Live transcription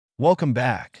Welcome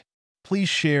back. Please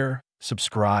share,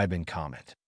 subscribe, and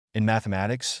comment. In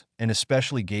mathematics, and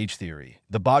especially gauge theory,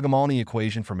 the Bogomolny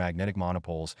equation for magnetic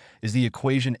monopoles is the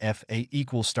equation Fa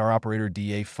equals star operator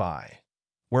dA phi,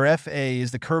 where Fa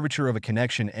is the curvature of a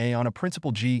connection A on a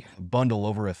principal G bundle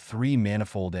over a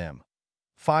 3-manifold M.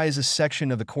 Phi is a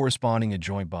section of the corresponding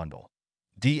adjoint bundle.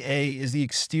 dA is the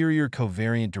exterior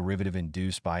covariant derivative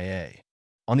induced by A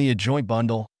on the adjoint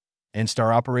bundle, and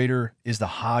star operator is the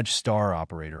Hodge star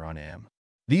operator on M.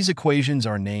 These equations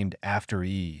are named after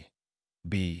E.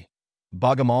 B.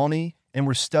 Bogomolny and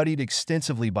were studied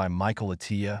extensively by Michael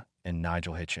Atiyah and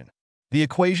Nigel Hitchen. The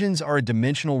equations are a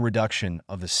dimensional reduction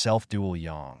of the self-dual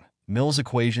Yang-Mills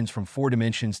equations from 4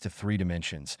 dimensions to 3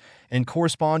 dimensions and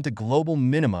correspond to global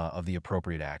minima of the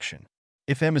appropriate action.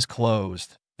 If M is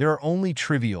closed, there are only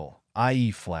trivial,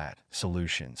 i.e. flat,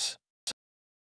 solutions.